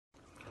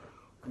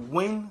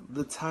when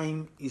the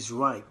time is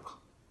ripe.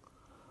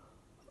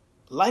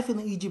 Life in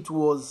Egypt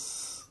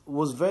was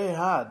very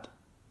hard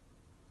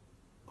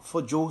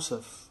for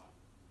Joseph.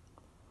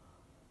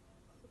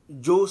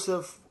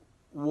 Joseph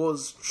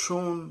was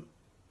thrown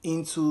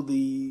into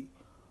the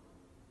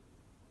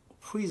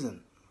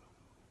prison.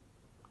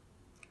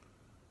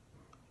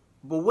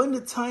 But when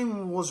the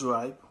time was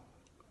ripe,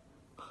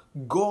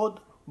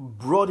 God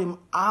brought him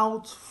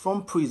out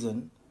from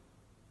prison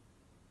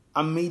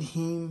and made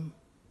him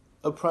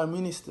a prime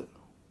minister.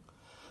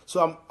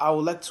 So I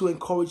would like to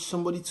encourage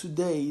somebody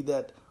today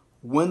that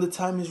when the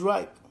time is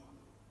ripe,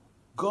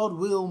 God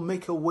will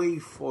make a way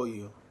for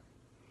you.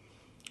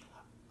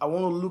 I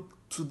want to look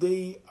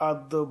today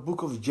at the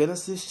book of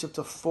Genesis,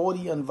 chapter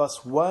 40 and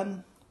verse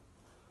 1.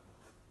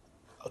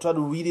 I'll try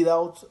to read it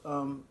out.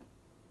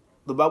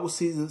 The Bible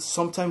says that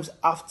sometimes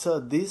after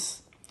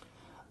this,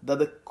 that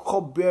the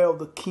cupbearer of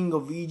the king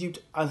of Egypt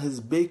and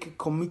his baker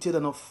committed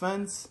an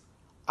offense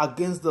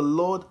against the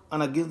Lord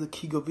and against the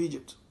king of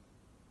Egypt.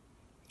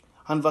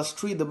 And verse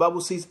 3, the Bible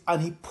says,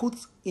 and he put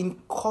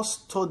in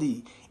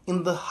custody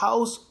in the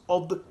house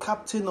of the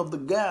captain of the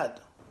guard,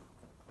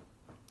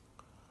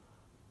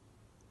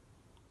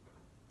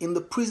 in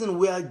the prison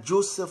where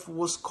Joseph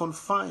was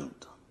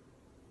confined.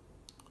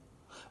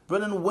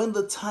 Brethren, when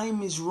the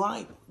time is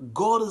right,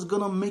 God is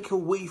going to make a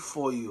way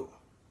for you.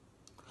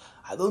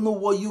 I don't know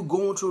what you're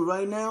going through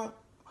right now.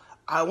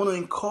 I want to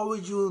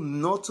encourage you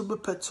not to be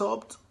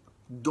perturbed.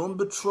 Don't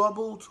be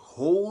troubled.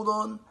 Hold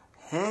on.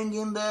 Hang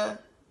in there.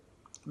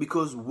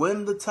 Because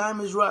when the time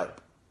is ripe,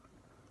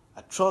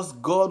 I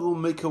trust God will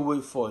make a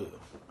way for you.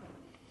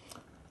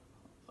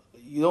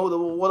 You know, the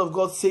word of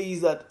God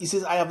says that, He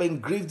says, I have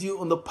engraved you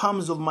on the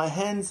palms of my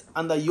hands,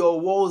 and that your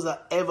walls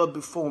are ever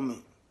before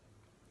me.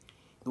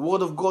 The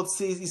word of God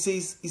says, He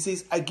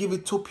says, I give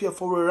Ethiopia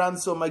for a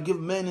ransom. I give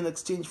men in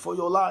exchange for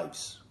your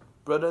lives.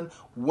 Brethren,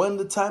 when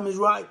the time is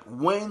ripe,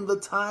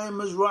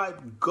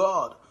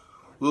 God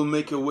will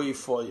make a way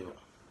for you.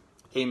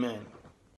 Amen.